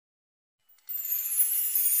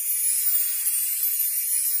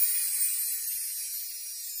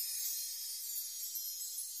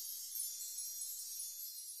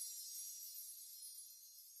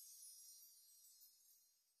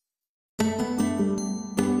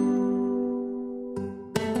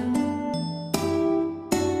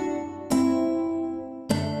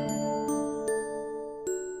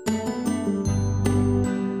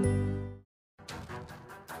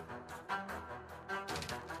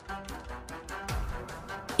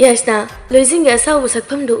Yasna, losing a soul was a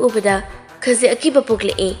pum to Ubada, cause the Akiba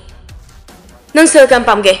Pokli. Nungsel can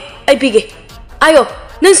pamge, I piggy. Ayo,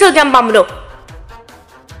 Nungsel can pamdo.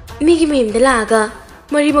 Migi mim the laga,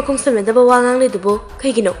 Marima Constant the Bawang Lidubo,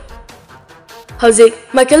 Kagino. How's it,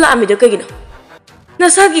 Michael Amido Kagino?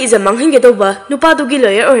 Nasagi is a monkey get over, no part of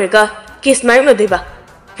Giloya or Rega, kiss my Nodiva.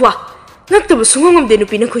 Wah, not to swung of the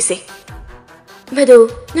Nupina Kusi. Meadow,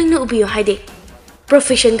 Nang Ubi Hide.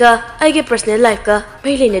 Profession ga, I get personal life ga,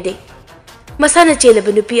 Maylina de. Masana Chela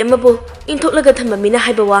Benupi and Mabo, in Totlagatama Mina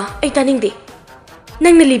Hibawa, a tanning day.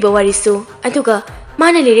 Nang the Libawari so, Antuka,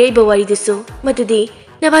 Manali Ibawari de so, Matudi,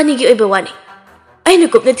 Navani Ibawani. I know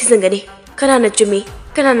Cop Netizangani, Kanana Jumi,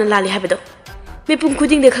 Kanana Lali Habado. Mepum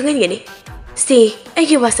cooking the Kangani. See, I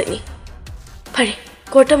give us a Pare,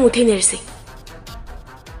 Quarta Mutinersi.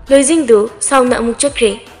 Losing do, sound that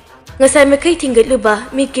Muchakre. Ngasay makay tinggal luba,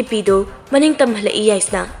 Miki Pido, Maning Tamhala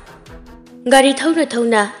iyais na. Gari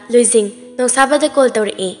Tona, losing, no Sabada call tower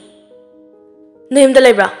e. Name the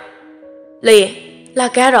Libra. Lay, La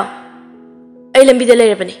Caro. I lambi the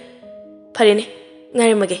Larabani. Parine,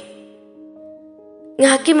 Narimage.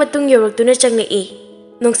 Ngaki matung yorok to Nachang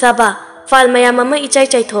e. Nong Saba, Fal Maya Mama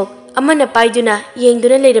Ichai talk, Amana Paiduna, Yang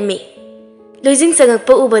Duna later me. Losing Sangak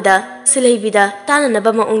Po Ubada, Silabida, Tana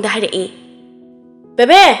Nabama on the Hare e.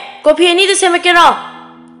 Bebe, kopi ini tu saya makan roh.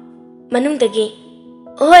 Manung tadi,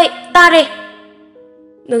 oi, tare.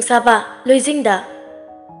 Nung saba, Lucinda.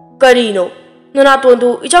 Kari no, nona tuan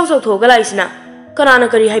tu, icau sok thok galai sina. Kerana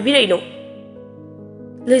kari hai birai no.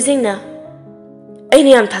 Lucinda,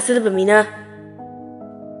 ini am thasel bermina.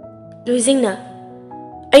 Lucinda,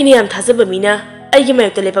 ini am thasel bermina. Aiki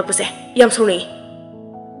mai terlepas puse, yam soni.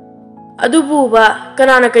 Adu buba,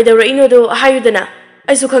 kerana kari dah ino tu hayudana,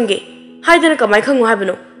 ai sukangge. Haidana kamai khangu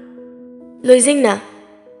habano. Loisingna,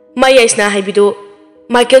 Maya is na habido,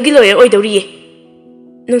 Michael Giloyer oidori.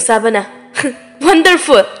 Nung sabana,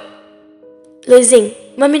 wonderful. Loising,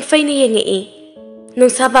 Mamin Fini yang Nung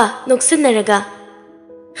saba, nung sinaraga.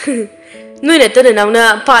 Nuna tana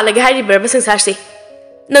na pa lagi hari berbasang sarsi.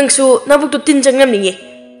 Nang su nabuk tu tinjang namni.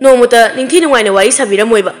 No muta ning tinu wai na wai sabira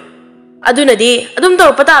moiba. Aduna di adum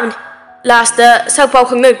tor patam. Last da sakpau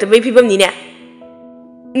khangnak ta bai phibam ni ne.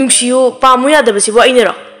 Nungshiu pamuya da basi wa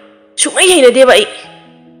inero. Sumai haina de bai.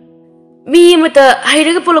 Mi mata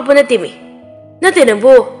hairaga polopana temi. Nate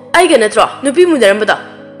nambo ai ga natro nupi mudaram bada.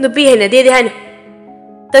 Nupi haina de haina.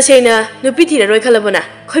 Tasena nupi thira roi khalabana.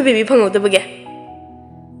 Khoi bebi phangau da bage.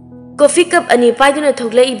 Coffee cup ani paiduna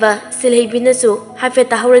thogla iba silhei binasu hafe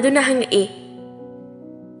tahauraduna hangi.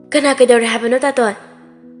 Kana kaidor habano taton.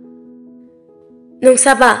 Nung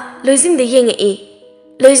saba losing the yeng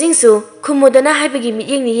Losing so kumodana habigi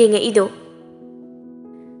yeng ni yeng ido.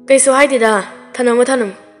 Kaiso haidida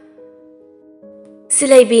tanam.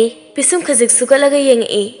 Silaibi pisum khazik sukalaga yeng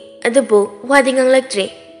adubu wading ang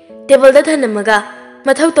lagtre. Table da tanamaga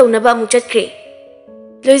mathau tawnaba amu chatkre.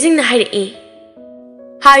 Losing na hairi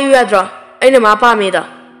Hayu yadro aina ma pame da.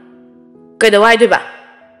 Kaida wai diba.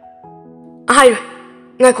 Hayu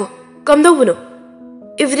ngako kamdawbuno.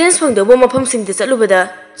 Evidence phangdobo mafam singde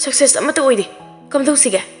chatlubada success amata oide. Come to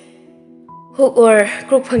see hook or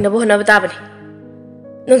group from the Bona Dabani.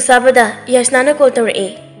 Nung Sabada, yes, Nana called her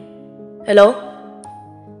A. Hello?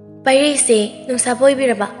 By say, Nung Saboy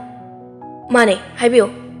Biraba. Money,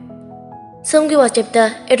 Hibio. Some give a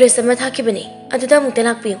chapter, address a Matakibani, and to them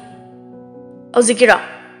Mutelakpio. Ozikira.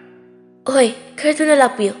 Oi, Curtuna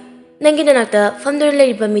Lapio. Nanginanaka, from the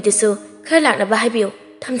lady Bamitisu, Kerlana Bahibio,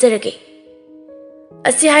 Tamzeraki.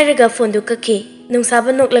 As the Hiraga Fondu Kaki, Nung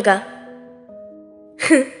Saba Noklaga.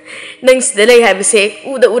 Nang sedalai hai bese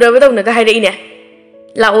uda badau naga hai reina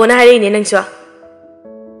la ona hai reina nang swa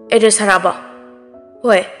address haraba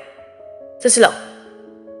hoi saslo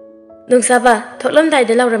nang saba thoklam dai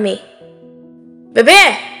da laurame bebe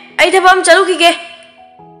ai thabam chalu ki ke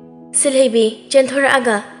silhebi chenthora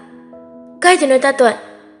aga kai dino ta to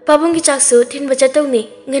babung ki chaksu thin bacha tawni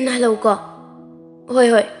ngan halau ko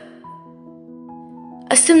hoi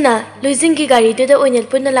asumna losing ki gari da oinal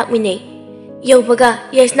punna lakmine Yobaga,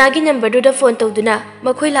 yes, Nagi number do the phone to Duna,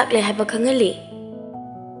 Makwilak le have a kangali.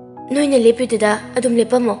 No in a lipida, Adum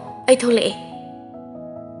lepamo, I told it.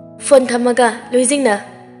 Phone Tamaga, Lucinda.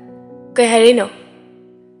 Kaharino.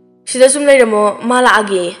 She doesn't let more Mala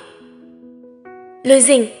Agi.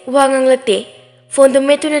 Losing, Wangang Late, phone the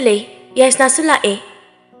metunale, yes, Nasula e.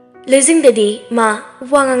 Losing the day, ma,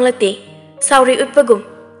 Wangang Late, Sauri Utpagum.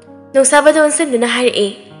 No Sabado and send in a high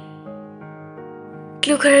e.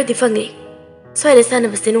 Clucker the fungi. So I listen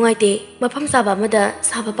of a sinuite, Mapam Saba Mada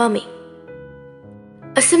Saba Bami.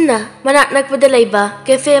 Asumna, Manak with the labor,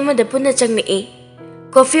 Cafe Mada Puna Changni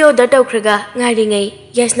Coffee order taukhraga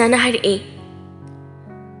ngairingai Yasnana hairi.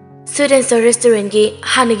 Students restaurant gi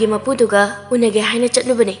hanagi mapuduga unage haina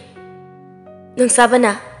chatnubani.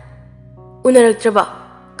 Nungsabana unaraktraba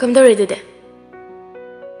kamdore dude.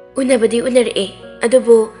 Unabadi unare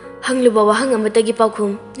adubu hangluba wahang amatagi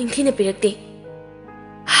paukhum ningthina pirakte.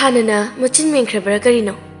 Hanana machin mengkhrabara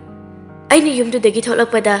karino. Aina yumdudagi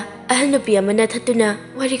tholakpada ahal nupi amana thatuna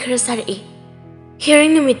wari khara sarai.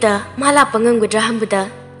 Hearing numita mala pangamgudra hambada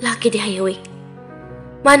lakidi hayawi.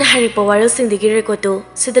 Mana haripa waral singdigi rekoto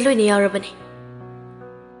sidaloina yaurabani.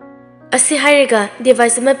 Asi hairiga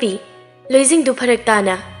device amapi loising du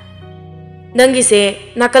pharaktana. Nangi se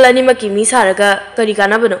nakalani maki mi saraga kari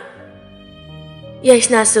kanabano.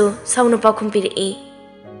 Yashnasu sauna pakhum piri.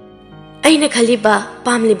 Aina khaliba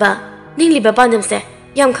pamliba ningliba pandamse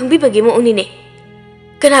yam khangbibagi mo unine.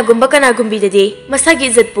 Kanagumba kanagumbi masagi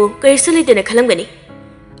izzatpu karisu leitena khalamgani.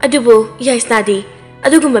 Adubu Yasnadi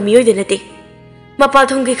adugumba miyoi de nate. Mapal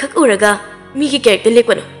thonggi khak uraga migi character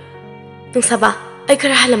lekpano. Nungsaba ai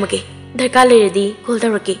khara halamage darkar leradi call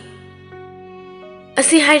tawraki.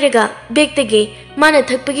 Asi hairaga bag tagi mana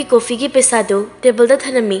thakpagi coffee gi pesado table da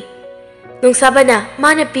thanami. Nungsabana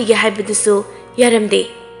mana pige haibadusu yaramde.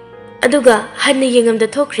 Aduga hanna yengamda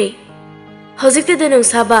thokre. Hojikte da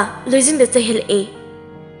nungsaba loising da chahil e.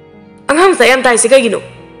 Angham sayam tai siga gino.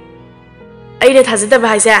 Aina thajadaba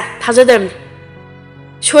haisa thajadam.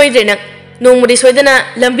 Shoidre nak nongmudi soidana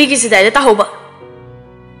lambi gi sidai da tahoba.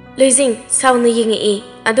 Loising sauna yengi e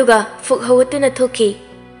aduga fuk hawatena thoki.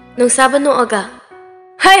 Nungsaba no aga.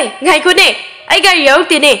 Hai ngai ko ne ai gari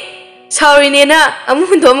yaukte ne. Sorry ne na amu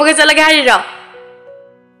hundomaga chalaga harira.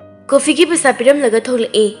 Coffee gi pesa piram laga thol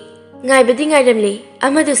e. Ngai badi ngai ramle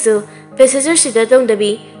amadusu passenger sida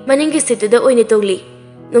dongdabi maningi sida oine togli.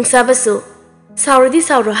 Nungsabasu sauradi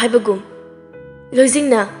sauro haibagum. Loising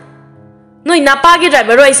na Noi napagi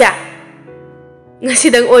driver roisa.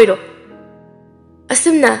 Ngasidang oiro.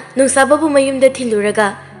 Asumna nungsababu mayumda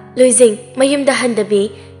thiluraga loising mayumda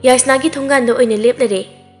handabi Yasnagi thonganda oine leplare.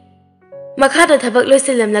 Makhada thabak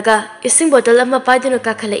loisilamlaga ising bottle ama paiduna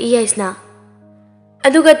kakhala Yasna.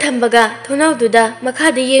 Aduga thambaga thonaududa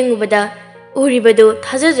makhada yengubada uribadu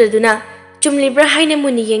thajadraduna chumlibra haine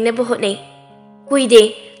muni yengnabu hotne.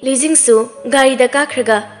 Kuide Loising su gari da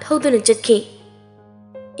kakhraga thoduna chatki.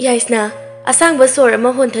 Yasna asangba sor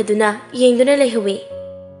ama honthaduna yengduna lehawi.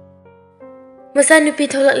 Masa nupi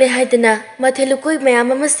tholakle haidana mathelukoi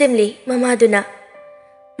mayam ama semli mamaduna.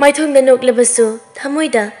 Maithongda noklebasu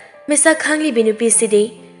thamoida misa khangli binupi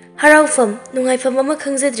sidi haraufam nungaifam ama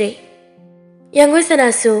khangjadre. Yangoi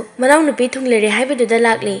sanasu manaw nupi thunglere haibaduda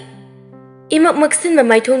lakle. Imak maksin ma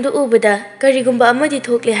maithongdu ubada karigumba amadi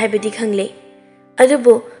thokle haibadi khangle.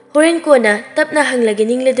 Adubu horen kona tapna hanglage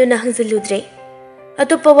ningleduna hangzaludre.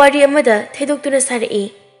 Atopa wari amada thedoktuna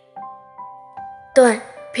sarai. Ton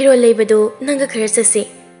phiro leibadu nanga khara sase.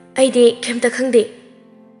 Aide kemta khangde.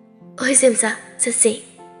 Oi semsa sase.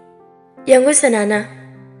 Yango sanana.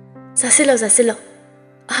 Sasilo.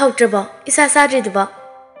 How traba isa sadre duba.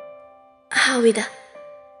 Hawida.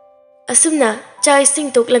 Asumna chai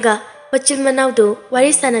sing toklaga machil manawdu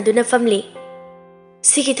wari sanaduna family.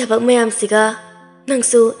 Sigi thabak mayam siga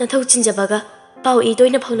nangsu nathau chinjabaga pau I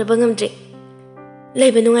toina phaunaba ngamdre.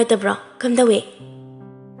 Leiba nungai tabra kamdawe.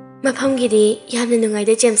 Maphamgidi yamna nungai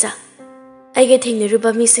da jemsa. Aiga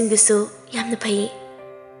thengnaruba misingdusu yamna phai.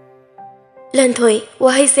 Lanthoi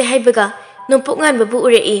wahai se haibaga nompok nganba bu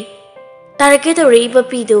urei. Tarake tawrei ba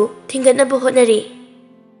pidu thingatnabu hotnari.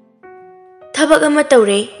 Thabak ama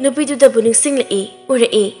tawre nupidu da buning singlei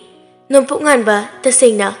urei. Nompok nganba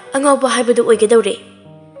tasengna angawba haibadu oigedawre.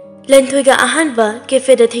 Lanthoiga ahanba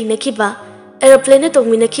cafe da thengnakiba aeroplane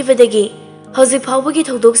tongminakibadagi hauzik phawbagi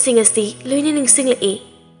thodok asi loina ningsinglai.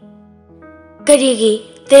 Karigi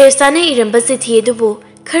Teresana iramba sithi adubu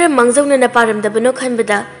khara mangjauna na paramdabano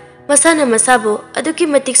khanbada masana masabu aduki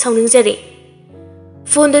matik sauningjare.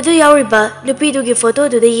 Phone da yauriba nupidugi photo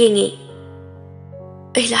du da yengi.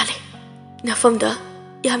 Ai lale nafamda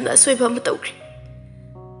yamna soiba ma tawkri.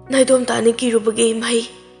 Naidom ta ni kirubagi mai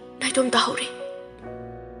naidom ta hore.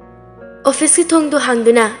 Office ki thongdu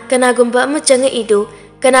hangduna kanagumba ama changa idu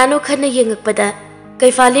kanano khanna yengakpada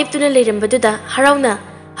kaifa leptuna leirambaduda harauna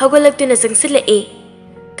hawgalaktuna sangsilai.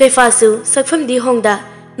 Kaifasu sakfam di hongda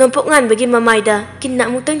nompok nganbagi mamaida kinna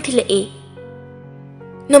mutang thilai.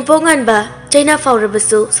 Nompok nganba China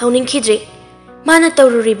fawrabasu sauningkhidre. Mana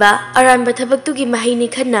tawruriba aranba thabaktugi mahini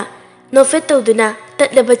khanna nofet tawduna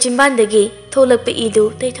tatlaba chimbandagi tholakpa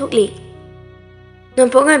idu taithokli.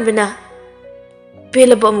 Nompok nganbana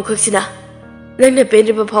pelaba amukhaksina nangna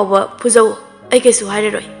penriba phawba phujau ai kaisu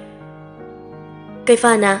hairaroi.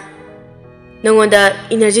 Kaifana Nangonda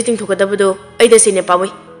energy tingthokadabadu aida sine pawi.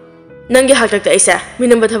 Nangi haktakta aisa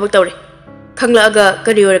minamba thabak tawre. Khanglaga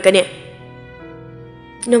kari orakane.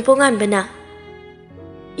 Nompongan bana.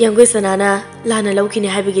 Yangoi sanana lana laukine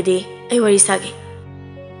haibigidi ai wari sage.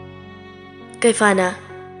 Kaifana.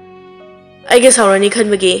 Aige saurani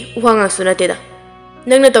khanbagi wanga sunateda.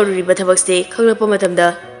 Nangna tawriba thabakse khanglapa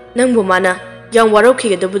matamda nangbu mana yang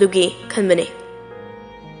warokhigedabudugi khanbane.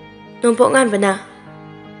 Nompongan bana.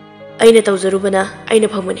 Aina tawzarubana aina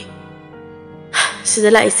phamune.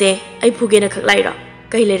 Sidala ise ai phugena khaklaira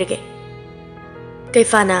kai lerege.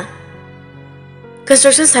 Kaifana.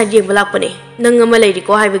 Construction site yeng balakpane nang ama leiri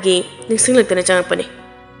ko haibagi ningsinglakana changakpane.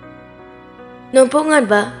 Nompongan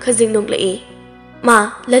ba khajing nonglai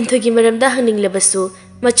ma lanthogi maramda hangninglabsu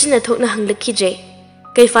machina thokna hanglakidre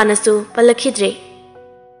Kaifana su palakhidre.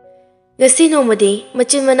 Ngasi nomadi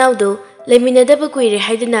machin manawdo leminadaba kuire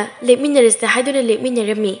haiduna lepminarista haiduna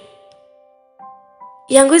lepminarami.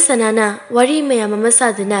 Yangoi sanana wari mayam ama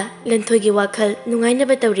saduna lanthogi wakhal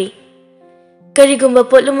nungainaba tawri. Karigumba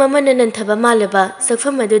potlum amana nanthaba malaba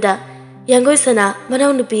sakfam aduda Yangoi sana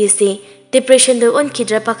manaw nupi ase depression da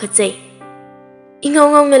onkidra pakhatsai.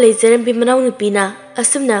 Ingaw ngawna leizarambi manaw nupi na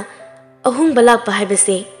asumna ahung balakpa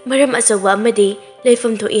haibase maram achawa amadi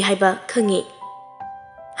leifam thoi haiba khangi.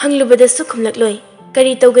 Hanglubada sukhumlakloi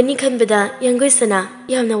kari tawgani khanbada Yangoi sana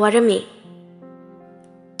yamna warami.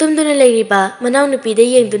 Tumduna leiriba manaw nupi da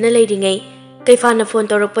yengduna leiringai Kaifana phone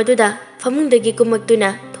tawrakpaduda famungdagi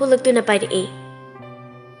kumaktuna tholaktuna pairi.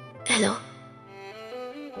 Hello.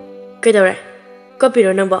 Kedore.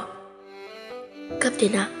 Kapiro nangba.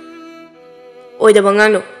 Kaptina. Oida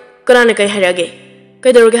bangano. Karana kai harage.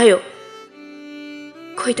 Kedore hayo.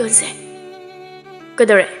 Khoidonse.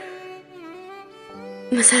 Kedore.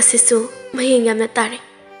 Masa sisu mayeng yamna tare.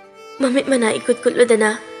 Mamit mana ikut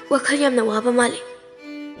kutludana wakhal yamna waba male.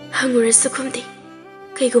 Hangura sukhumdi.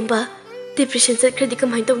 Kaigumba depression sakhradi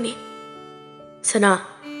kamai tawni. Sana.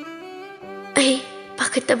 Ai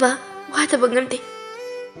pakataba wataba ngamde.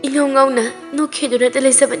 Ingaw ngawna no kheduna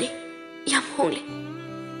talaisabani. Yam hongle.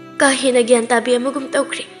 Kahina gyan tabi amagum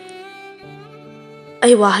tawkre.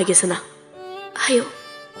 Ai wa hage sana. Hayo.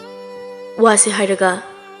 Wa se hairaga.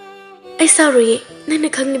 Ai saroye nana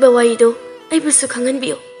khangniba waido ai busu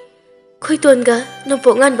khanganbiyo. Khoitonga no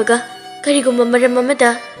pongan baga karigumba maram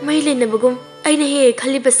amada mailena bagum aina he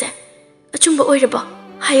khalibase. Achumba oiraba.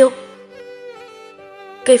 Hayo.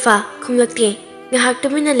 Kaifa khumlakti ngahak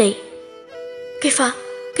tumina lei. Kaifa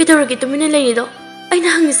kaidoragi tumina leirido aina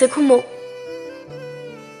hangise khumo.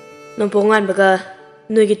 Nompongan baga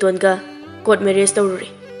noigi tonga court marriage tawruri.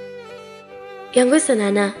 Yangoi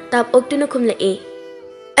sanana tap oktuna khumlai.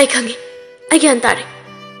 Ai khangi. Ai gyan tare.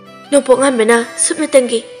 Nompongan bana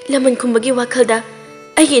supnatangi laman khumbagi wakhalda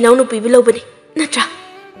aigi naunu pibi lobani. Natra.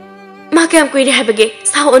 Ma kyam kuire habage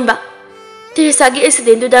saon ba. Teresagi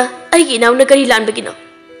accident duda aigi nauna kari lan bagino.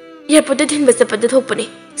 Airport da thinba chapada thokpani.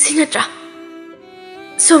 Sinatra.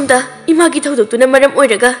 Somda imagi thodokuna maram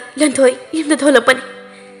oiraga lanthoi yimda tholapani.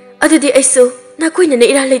 Adudi aisu na koina na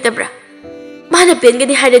ira leitabra. Mana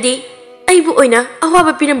pengani haradi aibu oina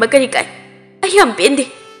awaba piramba kari kai. Ayam pendi.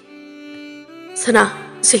 Sana,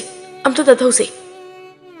 si, amto ta those.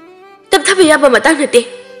 Tab thabi yaba matang nate.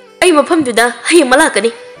 Ai mafam duda hayang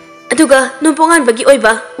malakani. Aduga nompongan bagi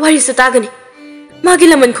oiba wari sutagani. Magi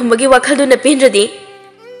laman khumbagi wakhal du na pendradi.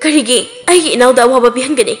 Karigi aigi inawda awaba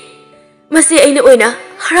bihangani. Masi aina oina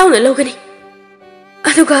harauna logani.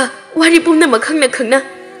 Aduga wari pumna makhangna khangna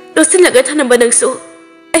losinlaga thanamba nangsu.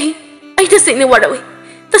 Ai tasingna warawi.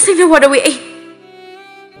 Tasingna warawi ai.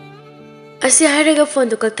 Asi hairaga phone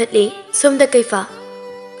du kaktatli somda Kaifa.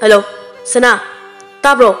 Hello, Sana.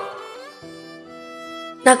 Tabro.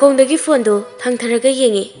 Nakongdagi phone du thangtharaga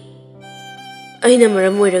yengi. Aina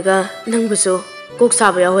maram oiraga nangbusu kok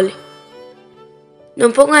saba yawali.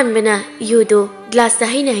 Nompongan bana yudu glass da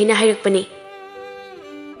haina hairakpani.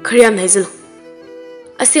 Kharyam haizulu.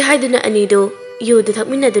 Asi haiduna anido yudu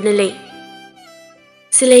thakminaduna lei.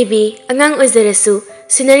 Silaibi angang oizarasu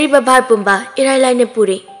sinariba bhar pumba irailaina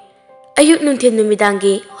puri. Ayuk nungthin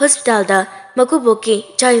numidangi hospital da makuboki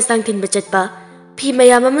chain sang thinba chatpa phi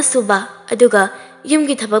mayam ama suba aduga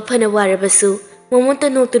yumgi thabak phana warabasu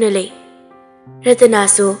momonta noktuna lei.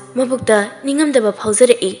 Ratanasu mabukta ningamdaba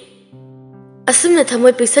phauzarei. Asumna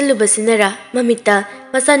thamoi piksalluba sinara mamita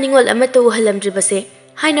masa Ningol amata uhalamdribase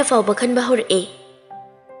haina fawba khanba horei.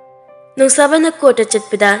 Nungsabana kota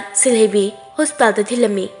chatpada silhebi hospital da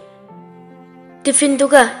thilami. Tiffin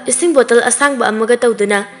duga ising bottle asangba amaga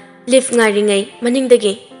tawduna lift ngaringai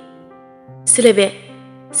maningdagi.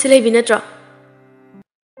 Silhebi natro.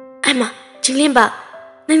 Aima, chinglemba,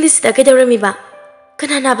 nangli sida kaidawrami ba?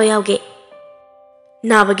 Kanana ba yawge?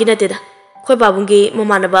 Nabagi nateda. Khoi babungi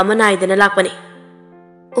mamanaba manaidana lakpani.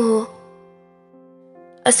 Oh.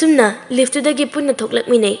 Asumna liftudagi punna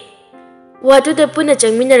thoklakmine. Watuda punna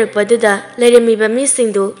changminarakpaduda lairamiba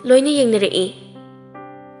misingdu loina yengnarei.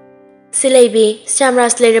 Silaibi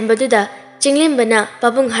Samras lairambaduda chinglimbana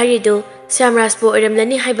babung haridu Samrasbo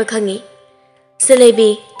oiramlani haiba khangi.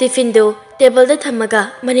 Silaibi tifindu table thamaga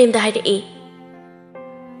manemda hairei.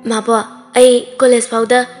 Maba ai college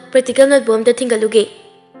fauda practical notebook amta thingaluge.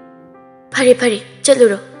 Phari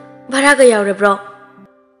chaluro bharaga yaurabro.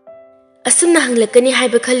 Asumna hanglakani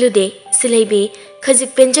haiba khallude Silaibi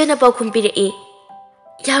khajik penjana paukhum pirei.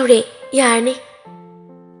 Yaure yarni.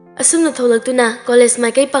 Asumna tholaktuna college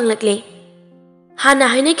maikai panglakle. Hana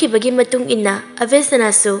hainakibagi matung inna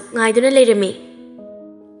avesanasu ngaiduna leirami.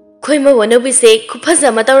 Khoima wanobise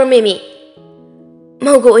khuphaza matawramemi.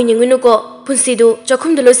 Maugo oiningunuko punsidu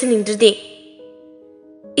chakhumdu losiningdridi.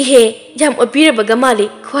 Ihe yam opirabaga mali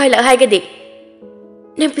khwaila haigade.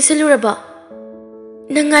 Nang pisaluraba.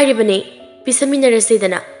 Nangairibane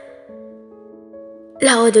pisaminarasedana.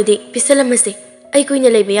 Lao adudi pisalamase ai kuina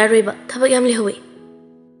leiba yaroiba thabak yam lehowi.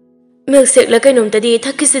 Milkshake la kainomtadi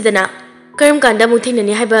thakisidana karam kanda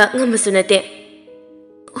muthinani haiba ngamasunate.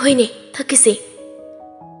 Hoine thakisi.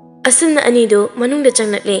 Asumna anidu manungda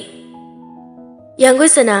changnakle.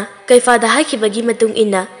 Yangosana kaifada haikibagi matung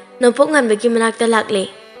inna nopok ngambagi manakta lakle.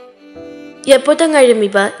 Yapota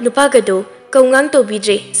ngairamiba nupagadu kaungang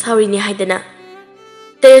tobidre saurini haidana.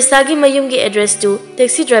 Teresagi mayumgi address tu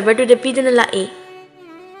taxi driver to the pidana lai.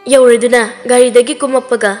 Yauraduna gari dagi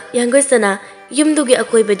kumapaga Yangosana yumdugi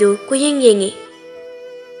akoibadu kuyeng yengi.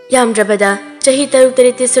 Yamdrabada chahi taruk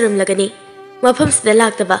tariti suram lagani. Mapamsida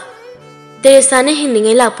laktaba. Teresana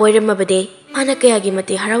hinningai lapoiramabade mana kayagi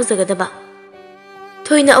mati harauzagada.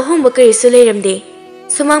 Thoina ahumba karisu leiramde.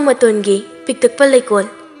 Sumang matongi piktakpa laikol.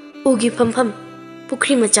 Ugi pampham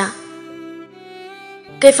pukri macha.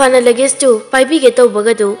 Kaifana luggage tu paibige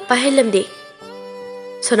tawbagadu pahelamde.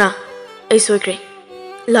 Sona ai soikre.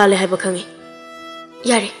 Lale haiba khangi.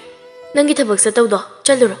 Yare. Nangi thabak sa tawdo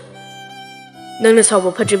chaluro. Nangna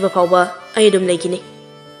sawba phatriba phawba ai dum leigini.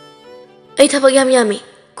 Ai thabak yam yami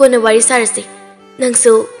kona wari sarase.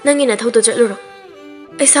 Nangsu nangina thawdo chaluro.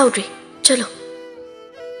 Ai saudri chalo.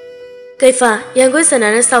 Kaifa yango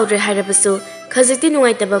sanana saudri hairabasu khazikti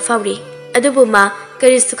nungaitaba fawri. Adubu ma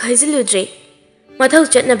karisu khaiziludre. Mathau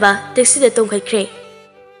chatnaba taxi da tongkhaikre.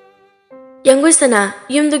 Yango sana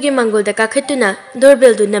yumdugi mangol da kakhatuna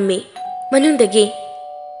doorbell du nami. Manungdagi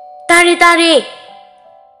Tare tare.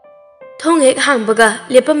 Thong hek hangbaga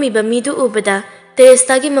lepamiba midu ubada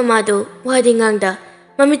Terestagi mamadu wadi ngangda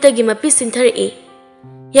mamitagi mapi sinthari.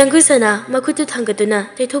 Yangusana makutu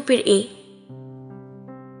thangatuna tethopiri.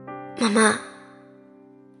 Mama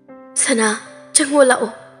Sana changwo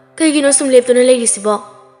lao kaigino sum leptuna leirisibo.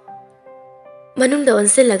 Manungda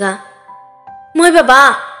onsilaga Moi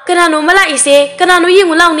baba kanano mala ise kanano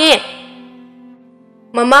yingu laune.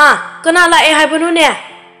 Mama kana la e haibanu ne.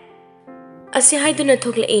 Asi haiduna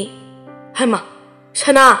thoklai. Hama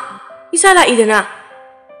Sana isa la idana.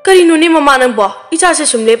 Karino ne mama nangbo isa se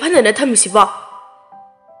sumle phanana thamisibo.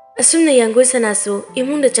 Asumna Yangusana su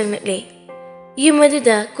imungda changnakle.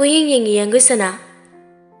 Yumaduda koyeng yengi Yangusana.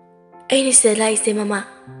 Aini se la ise mama.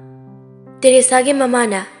 Teresagi mama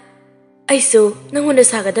na. Aisu nangunda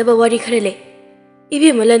sagadaba wari kharale.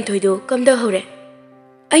 Ibi malan thoidu kamda hore.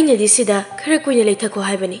 Aina disida khara kuina leithako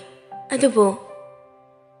haibani. Adubo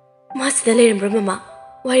Masida leirambra mama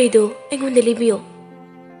waridu engonda libiyo.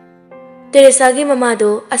 Teresagi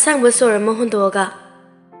mamadu asangba sora mahundoga.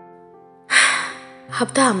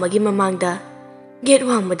 Hapta amagi mamangda gate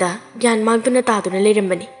wangbada gyan mangtuna taduna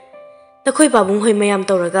leirambani. Nakhoi babung hoi mayam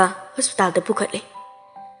tawraga hospital da pukhatle.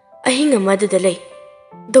 Ahinga maduda lei.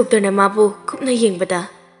 Doctor na mabu kupna yengbada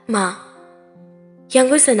ma.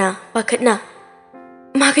 Yangusana pakhatna.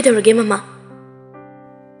 Ma kidawrage mama.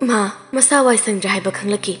 Ma masawai sangra haiba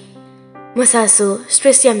khanglaki. Masasu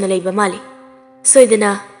stress yamna leiba mali.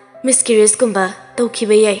 Soidana miscarriage kumba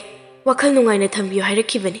tawkiba yai. Wakhal nungaina thambiyo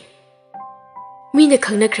hairakibani. Mina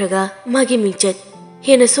khangnakhraga magi mingchat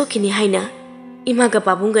hena sokini haina imaga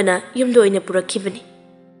babungana yumdo oina purakibani.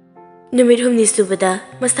 Numit humni subada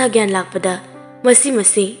masa gyan lakpada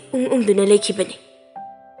masi ungduna lekhibani.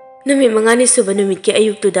 Numit mangani suba numit ke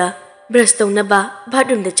ayuktuda brush tawnaba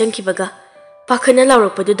bathroom da changkibaga pakhana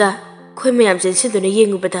lawrakpaduda khoi mayam jensiduna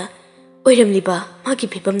yengubada oiramliba magi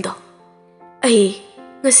phibamdo. Ai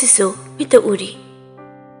ngasisu mita uri.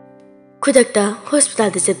 Khudakta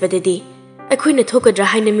hospital da chatpadadi akhoi thokadra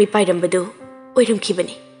haina mi pairambadu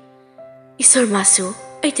oiramkhibani. Isor masu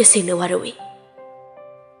aita sengna warawi.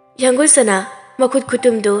 Yangusana makut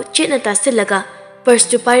kutumdu chetna tasilaga purse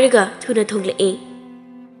पाइरगा थुना थोंगलई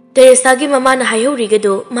तेरेसागी ममाना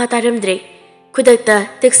हाइहौरिगदो मा तारमद्रे खुदकता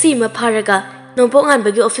taxi मा फारगा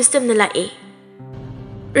नोंपोंगानबगी office तमना लाए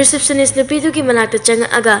receptionist नुपीदुगी मनाक्ता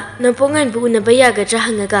चंगागा नोंपोंगानबु उनबा यागद्रा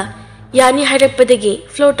हंगागा यानी हाइरकपदगी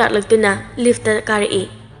floor ताकलक्तुना lift कारई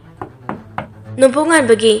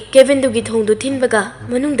नोंपोंगानबगी केबिनदुगी थोंदु थिनबगा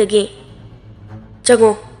मनुंगदगी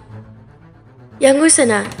चंगो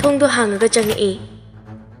यांगुसना थोंदो हांगागा चंगई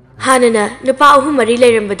हानना नुपा अहुम मरी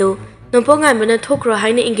लेरंबदो नोंपोंगानबना थोक्रो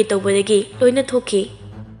हाइना इंगित तौबदगी लोइना थोखी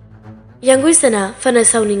यांगुसना फना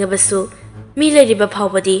साउनिंगबसु मी लेरिबा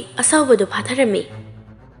फावबदी असावबदो फाथारमी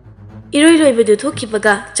इरोय लोइबदु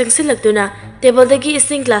थोखिबगा चंगसिलक्तुना टेबलदगी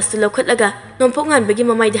इसिंग glass तु लौखटलगा नोंपोंगानबगी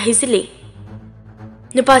ममाइदा हाइजिली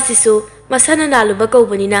नुपासिसु मसाना नालुबा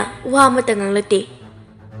कौबनिना वा अमता nganglate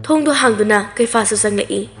थोंदो हांगदुना कैफासु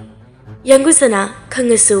संगलई यांगुसना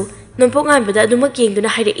खंगसु नोंपोंगानबदा अदुमक येंगदुना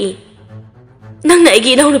हाइरई नंगना एगी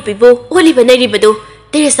इनाउनुपीबो ओलिबा नैरिबदो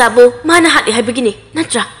तेरेसाबो माना हाटि हाइबगिनि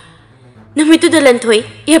नत्रा नुमितुदा लंथोय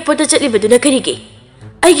एयरपोर्ट चटलिबदुना करिगे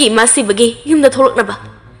आइगी मासिबगे युमदा थोरकनबा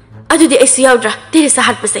अदुदि ऐसु यावद्रा तेरेसा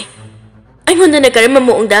हाटपसे अइंगोंदना करम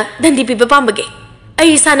मोंगदा दंदी पीबा पांबगे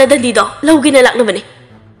आई साना दंदीदो लौगिना लाक्नबने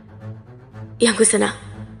यांगुसना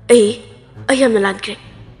अयमना लानक्रे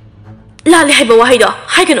लाले हाइबा वाहिदो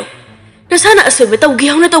हाइगनो नसाना असोइबा तौगी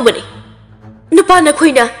हौना तौबने नुपा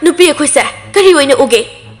नखोइना नुपी अखोइसे करी ओइना उगे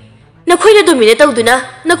नखोइना दोमिने तौदुना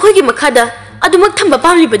नखोइगी मखादा अदुमक थंबा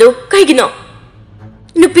पामलिबदो कहिगिनो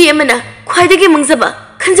नुपी अमना ख्वाइदगी मंगजबा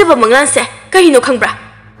खंजबा मंगलानसे कहिनो खंब्रा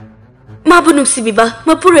माबु नुसिबिबा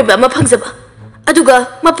मपुरैबा मफंगजबा अदुगा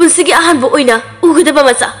मपुनसिगी अहानबो ओइना उगदबा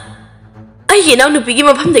मचा अइगे नाउ नुपीगी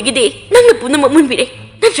मफमदगिदि नंगना पुनमक मुनबिरे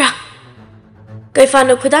नत्रा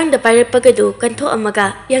कैफानो खुदांगदा पाइरपगदु कंथो अमगा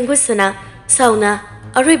यांगुसना साउना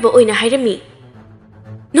अरोइबा ओइना हाइरमी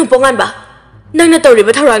नोंपोंगानबा नंगना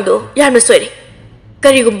तौरिबा थौरांदो यामना सोइरे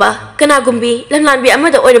करिगुम्बा कनागुम्बी लमलानबी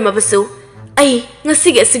अमदा ओइरमबसु अई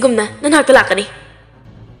ngasiगे असिगुमना ननाक्ता लाकनी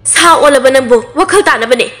सा ओलबा नंबो वखल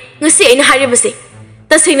तानबने ngasi aina हाइरबसे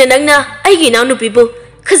तसेंगना नंगना अइगी नाउ नुपीबु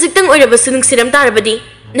खजिक्तंग ओइरबसु नुंगसिरम तारबदी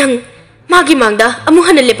नंग मागी मांगदा अमु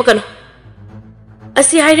हन लेपकनो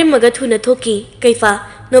असी हाइरमगा थुना थोकी कैफा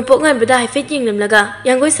नोंपोंगानबदा हाइफेट यिंगलमलगा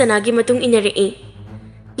यांगोइसनागी मतुंग इनरेई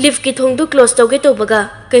लिफ्ट की थोंदु क्लोज तौगे तौबगा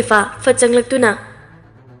कैफा फचंगलक्तुना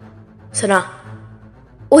सना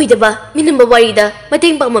ओइदबा मिनंबा वारीदा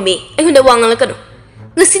मतेंग पाममी अइहुंदा वांगलकनो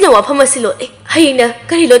ngasiना वाफम असिलो हाइना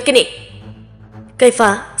करि लोटकनी कैफा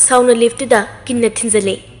साउना लिफ्टुदा किन्ना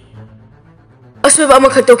थिनजले असोबा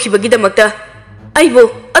अमखक तौखिबगिदमक्ता आइबो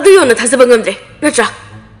अदु योना थाजबा ngamdre नत्रा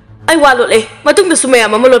आई वालोले मतुंग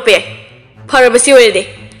सुमयाम अमा लोटपे फरबसी ओइदे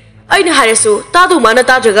आइना हारेसु तादु माना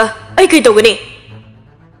ताजगा आई कै तौगनी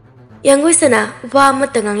यांगोइसना वा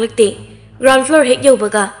अमता nganglakte ग्राउंड फ्लोर हेक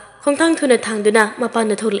यौबगा खोंथांग थुना थांगदुना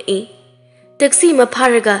मपानदा थोलई टैक्सी मा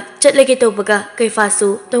फारगा चटलगे तौबगा कैफासु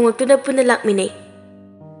तोंगक्तुना पुना लाकमिने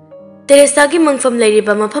तेरेसागी मंगफम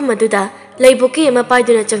लैरिबा मफम अदुदा लैबोके अमा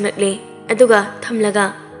पाइदुना चंगलक्ले अदुगा थमलगा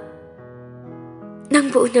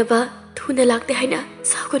नंगबो उनबा थुना लाक्ते हाइना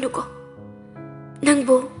सागनुको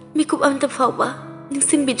नंगबो मिकुप अमता फावबा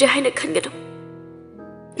निंसिंबिजे हाइना खनगदो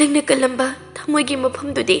नंगना कलंबा थमोइगी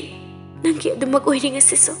मफमदुदी नंगी अदुमक ओइरिंग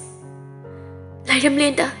असिसो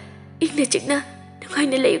लाइरमलेंदा इगना चिकना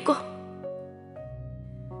नुंगाइना लेयुको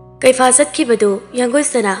कैफा चटखिबदो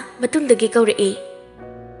यांगोइसना मतुंगदगी कौरई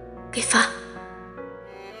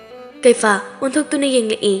कैफा ओंथोक्तुना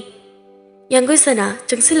येंगलई यांगोइसना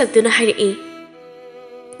चंगसिलक्तुना हाइरई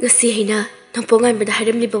ngasi haina nongponganbada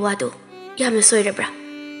hairamliba wado yamna soirabra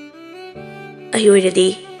ayoiradi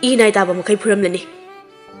inai taba makai phuramlani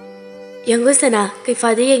yanggusana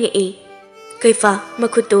kaifada yengi kaifa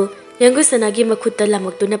makhutu yanggusana gi makhutta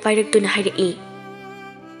lamaktuna pairaktuna hairi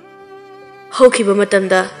hokhiba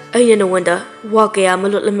matamda aina nongwanda wa kaya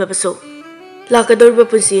malotlambaso lakadorba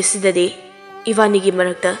punsi sidadi ivani gi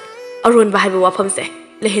marakta aron ba haiba wafamse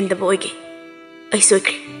lehendaba oige ai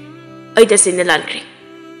soikre ai dasina lankre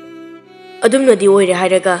अदुमनदी ओइरे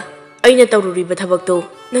हाइरगा अइना तौरुरिबा थबकतो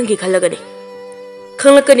नंगी खलगनी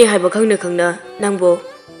खंगलकनी हाइबा खंगना खंगना नंगबो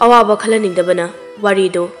अवाबा खलनिंदबना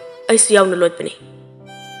वारीदो अइसु यावना लोटबनी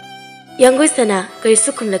यांगोइसना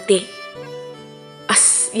करिसु खुमलक्ते अस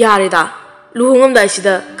यारेदा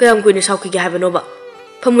लुहुंगमदाइसिदा कयम कुइना साउखिगे हाइबनोबा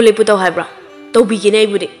फमुले पुतौ हाइब्रा तौबिगेने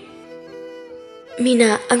आइबुदे मीना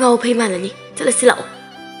अंगाव फैमालनी चलसिलाओ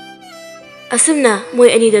असुमना मोय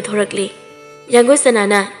अनीदा थोरकले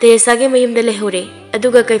यांगोइसना तेरेसागे मयुमदा लेहौरे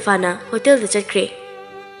अदुगा कैफाना hotel चटख्रे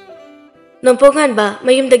नोंपोंगानबा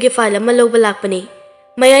मयुमदगी file अमा लौबा लाकपनी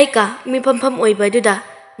मयाई का मिफमफम ओइबा दुदा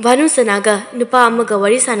भानुसनागा नुपा अमगा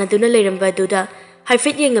वारी सानादुना लेरंबा दुदा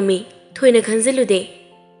haifet yengami thoina khanjilude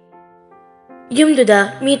yumduda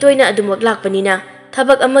mi toina adumak lakpanina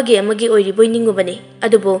thabak amagi oiriboi ningubani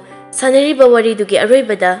adubo sanariba wari dugi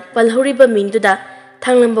aroibada palhoriba mingduda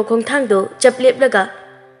thanglamba khongthangdo chapleplaga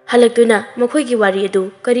halaktuna makhoigi wari adu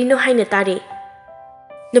karino haina tare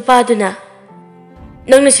nupaduna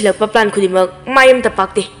nangna silakpa plan khudimak mayam ta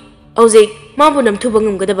pakte auze mabu namthuba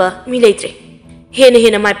ngamgadaba mi leitre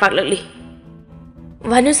hena mai paklakli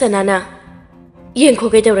Vanu sanana yeng kho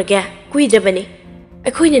kai tawragya kuidrabani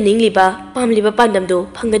akhoina ningliba pamliba pandamdo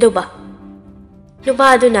phangadoba nupa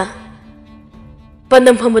aduna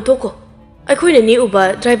pandam phamba thoko akhoina ni uba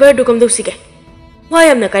driver du kamdo sige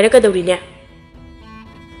wayamna kaira kadawrine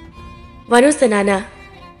Vanu sanana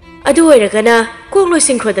adu oiragana koklo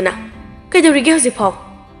singkhodana kaidawrige hosi phau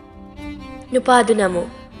nupa aduna mo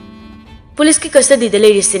police ki custody da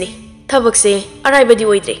leirisini thabakse araibadi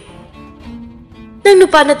oidre Nang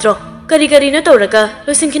nupa natro kari na tawraga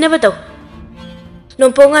losinkhina ba taw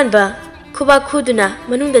nompongan ba khuba khuduna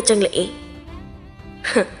manungda changlai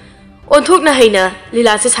onthokna haina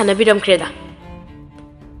lila se sanabiram kreda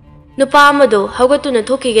nupa amado haugatuna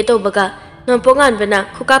thokige tawbaga nompongan bana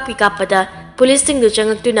khukapi kapada police sing du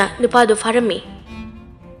changaktuna nupa do farami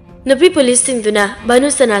nupi police sing duna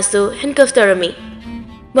banusana so handcuff tarami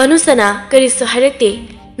banusana kari so harekte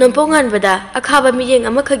nompongan bada akhaba miyeng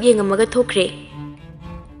amakhag yeng amaga thokre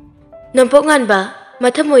Nampongan ba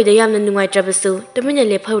mathamoida yamna nungai trabasu tamina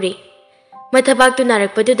lephawri mathabak tu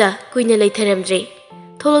narak paduda kuina leitharamdre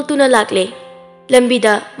tholok tuna lakle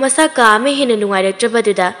lambida masaka ame hena nungai rak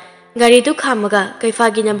trabaduda gari tu khamaga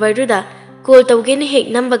kaifagi number duda call tawge ne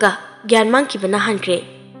hek nambaga gyan mangki bana hankre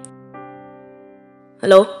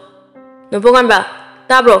Hello Nampongan ba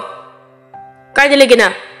tabro kaide legena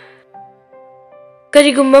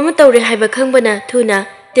karigumma ma tawre haiba khangbana thuna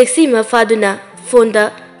taxi ma faduna phone da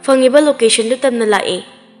Fangiba location du tamna lae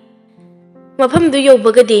mafam du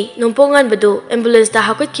yobagadi nompongan badu ambulance da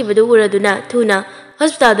hakot kibadu uraduna thuna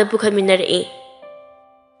hospital da pukhaminare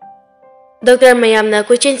doctor mayamna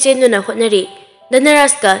ko chen nuna hotnari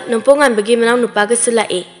danaraska nompongan bagi manang nupa ga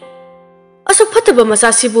sulae asuk phataba masa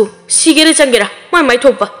sibu sigere changera mai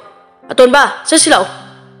thokpa atonba sasilao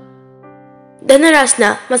danarasna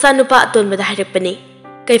masa nupa atonba da hairapani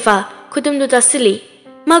kaifa khudum du tasili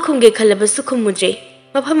ma khumge khalaba sukhumudre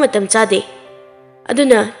Mafam matam chade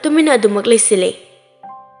aduna tumina adumak leisile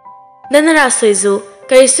Nanara soizu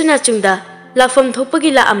karisuna chungda lafam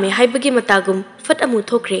thopagi la ame haibagi matagum fat amu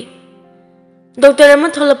thokre Doctor ama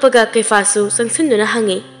tholapaga kaifasu sangsinduna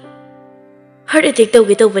hangi Heart attack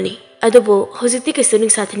tawge tawbani adubo hojiti kaisu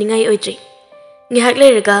sathaningai oidre ngihak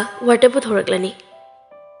leiraga wata pu thoraklani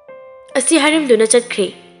asi harimduna chatkre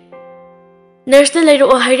Nurse na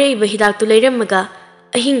leiro o hairaiba hidak tu leiramaga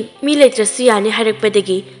Ahing mi leitrasu yani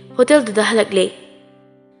harakpadagi hotel duda halakle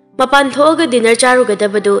mapan thoga dinner charuga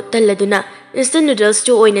dabadu talladuna instant noodles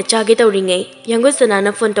chu oina chage tawringai yango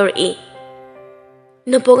sanana phone tor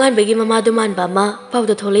napongan bagi mama duman ba ma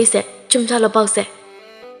pawda tholaise chumthala pawse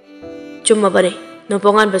chumma bare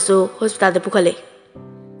napongan basu hospital da pukhale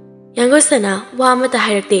yango sana wa mata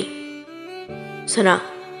harakte sana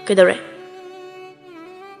kedore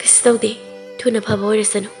kistawde thuna phawore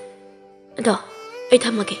sanu ado Ay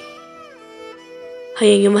thamage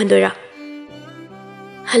hayeng yum handoira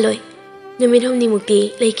Halloi numit homni mukti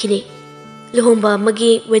laikhini luhongba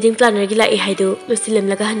magi wedding planner gi lai haidu lusilam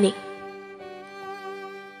laga hanni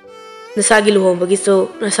nasagi luhongba gi so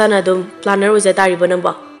nasana dum planner oja tari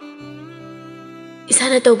banamba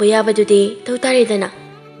isana tawba yabadudi tawtari dana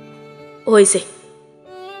oise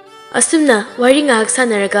asumna wari ngak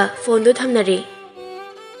sanaraga phone do thamnari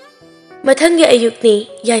mathangi ayukni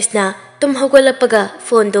yaisna tum hogolapaga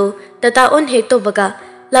phone do data on hek to baga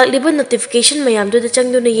lakliba notification mayam do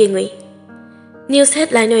changduna yengoi news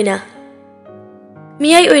headline oina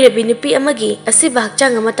miyai oirabi nupi amagi asiba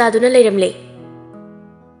hakchang amata duna leiramle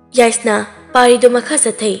yaisna pari do makha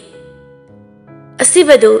sathai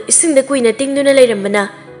asibadu isingda kuina tingduna leirambana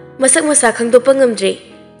masak masa khangdopa ngamdre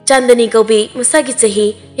chandani gobi masagi chahi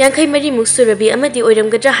yankhai mari muksurabi amadi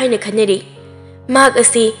oiramgadra haina khaneri mak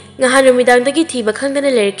asi ngahan midangdagi thiba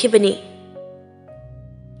khangdana leirkhibani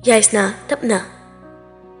Yaisna tapna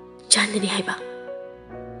chandani haiba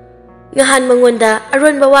ngahan mangonda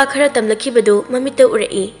aron bawa khara tamlakhibadu mamita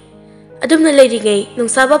urai adumna leiringai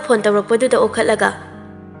nungsaba phone tawrakpadu da okhalaga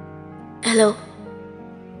Hello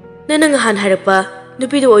nana ngahan harakpa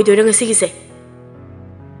nupidu oidora ngasigise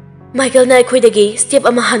Michael na akhoi step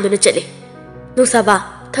ama handuna chale nungsaba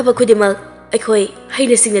thaba khudimal akhoi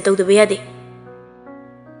haina singna tawdaba yade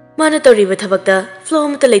mana tawriba thabakta flow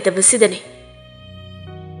amata leitaba sidane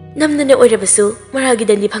namnana oirabasu maragi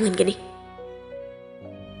dandi phangangani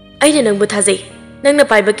ꯑꯩꯅ ꯅꯪꯕꯨ ꯊꯥꯖꯩ ꯅꯪꯅ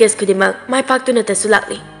ꯄꯥꯏꯕ case ꯈꯨꯗꯤꯡꯃꯛ ꯃꯥꯏ ꯄꯥꯛꯇꯨꯅꯇꯁꯨ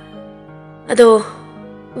ꯂꯥꯛꯂꯤ ꯑꯗꯣ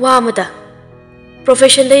ꯋꯥ ꯑꯃꯇ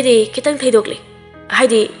ꯄ꯭ꯔꯣꯐꯦꯁꯟꯗꯩꯗꯤ ꯈꯤꯇꯪ ꯊꯩꯗꯣꯛꯂꯤ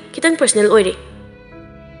ꯍꯥꯏꯗꯤ ꯈꯤꯇꯪ ꯄꯔꯁꯅꯦꯜ ꯑꯣꯏꯔꯤ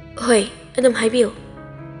ꯍꯣꯏ ꯑꯗꯨꯝ ꯍꯥꯏꯕꯤꯌꯨ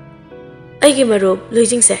ꯑꯩꯒꯤ ꯃꯔꯨꯞ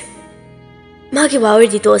ꯂꯨꯏꯖꯤꯡꯁꯦ ꯃꯥꯒꯤ ꯋꯥ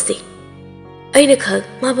ꯑꯣꯏꯔꯗꯤ ꯇꯣꯛꯑꯁꯤ ꯑꯩꯅ ꯈꯛ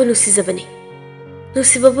ꯃꯥꯕꯨ ꯅꯨꯡꯁꯤꯖꯕꯅꯤ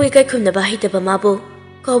ꯅꯨꯡꯁꯤꯕꯕꯨ ꯏꯀꯥꯏ ꯈꯨꯝꯅꯕ ꯍꯩꯇꯕ ꯃꯥꯕꯨ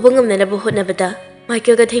ꯀꯥꯎꯕ ꯉꯝꯅꯅꯕ ꯍꯣꯠꯅꯕꯗ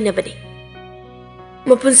ꯃꯥꯏꯀꯦꯜꯒ ꯊꯦꯡꯅꯕꯅꯤ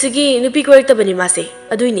ꯃꯄꯨꯟꯁꯤꯒꯤ ꯅꯨꯄꯤ ꯀꯣꯏꯔꯛꯇꯕꯅꯤ ꯃꯥꯁꯦ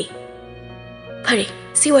ꯑꯗꯨꯏꯅꯤ ꯐꯔꯦ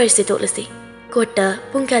ꯁꯤ ꯋꯥꯔꯤꯁꯦ ꯇꯣꯛꯂꯁꯤ ꯀꯣꯔꯠꯇ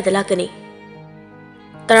ꯄꯨꯡ ꯀꯌꯥꯗ ꯂꯥꯛꯀꯅꯤ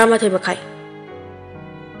 11:30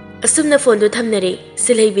 ꯑꯁꯨꯝꯅ ꯐꯣꯟꯗꯨ ꯊꯝꯅꯔꯦ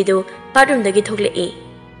ꯁꯤꯜꯍꯩꯕꯤꯗꯨ ꯕꯥꯠꯔꯨꯝꯗꯒꯤ ꯊꯣꯛꯂꯛꯏ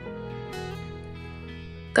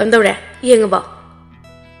ꯀꯝꯗꯧꯔꯦ ꯌꯦꯡꯉꯕꯣ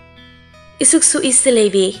ꯏꯁꯨꯛ ꯁꯨꯛꯏ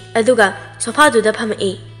ꯁꯤꯜꯍꯩꯕꯤ ꯑꯗꯨꯒ ꯁꯣꯐꯥꯗꯨꯗ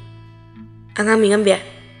ꯐꯝꯃꯛꯏ ꯑꯉꯥꯡ ꯃꯤꯉꯝꯕꯤ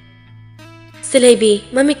ꯁꯤꯜꯍꯩꯕꯤ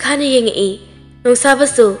ꯃꯃꯤꯠ ꯈꯥꯅ ꯌꯦꯡꯉꯛꯏ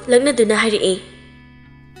ꯅꯣꯡꯁꯥꯕꯁꯨ ꯂꯛꯅꯗꯨꯅ ꯍꯥꯏꯔꯛꯏ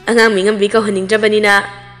ꯑꯉꯥꯡ ꯃꯤꯉꯝꯕꯤ ꯀꯧꯍꯟꯅꯤꯡꯗ꯭ꯔꯕꯅꯤꯅ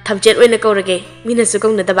ꯊꯝꯆꯦꯠ ꯑꯣꯏꯅ ꯀꯧꯔꯒꯦ ꯃꯤꯅꯁꯨ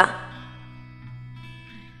ꯀꯧꯅꯗꯕ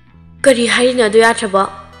ꯀꯔꯤ ꯍꯥꯏꯔꯤꯅꯣ ꯑꯗꯨ ꯌꯥꯗ꯭ꯔꯕꯣ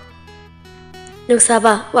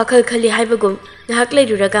ꯅꯣꯡꯁꯥꯕ ꯋꯥꯈꯜ ꯈꯜꯂꯤ ꯍꯥꯏꯕꯒꯨꯝ ꯉꯥꯏꯍꯥꯛ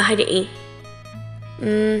ꯂꯩꯔꯨꯔꯒ ꯍꯥꯏꯔꯛꯏ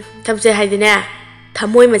ꯊꯝꯆꯦꯠ ꯍꯥꯏꯗꯤꯅꯦ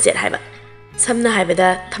ꯊꯃꯣꯏ ꯃꯆꯦꯠ ꯍꯥꯏꯕ ꯁꯝꯅ ꯍꯥꯏꯕꯗ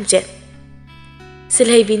ꯊꯝꯆꯦꯠ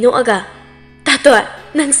ꯁꯤꯜꯍꯩꯕꯤ ꯅꯣꯛꯑꯒ ꯇꯥꯇꯣꯟ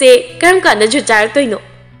ꯅꯪꯁꯦ ꯀꯔꯝ ꯀꯥꯟꯗ ꯖꯨꯠ ꯆꯥꯔꯛꯇꯣꯏꯅꯣ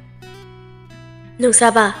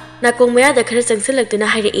ꯅꯣꯡꯁꯥꯕ ꯅꯥꯀꯣꯡ ꯃꯌꯥꯗ ꯈꯔ ꯆꯪꯁꯤꯜꯂꯛꯇꯨꯅ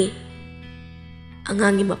ꯍꯥꯏꯔꯛꯏ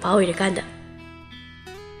ꯑꯉꯥꯡꯒꯤ ꯃꯄꯥ ꯑꯣꯏꯔꯀꯥꯟꯗ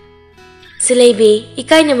ꯁꯤꯜꯍꯩꯕꯤ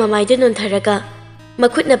ꯏꯀꯥꯏꯅ ꯃꯃꯥꯏꯗ ꯅꯣꯟꯊꯔꯒ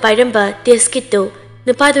ꯃꯈꯨꯠꯅ ꯄꯥꯏꯔꯝꯕ ꯇꯦꯁ ꯀꯤꯠꯇꯨ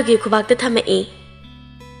ꯅꯨꯄꯥꯗꯨꯒꯤ ꯈꯨꯕꯥꯛꯇ ꯊꯝꯃꯛꯏ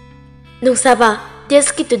ꯅꯣꯡꯁꯥꯕ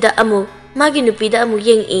ꯇꯦꯁ ꯀꯤꯠꯇꯨꯗ ꯑꯃꯨꯛ ꯃꯥꯒꯤ ꯅꯨꯄꯤꯗ ꯑꯃꯨꯛ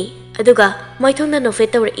ꯌꯦꯡꯉꯛꯏ ꯑꯗꯨꯒ ꯃꯥꯏꯊꯣꯡꯅ ꯅꯣꯐꯦꯠ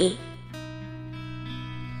ꯇꯧꯔꯛꯏ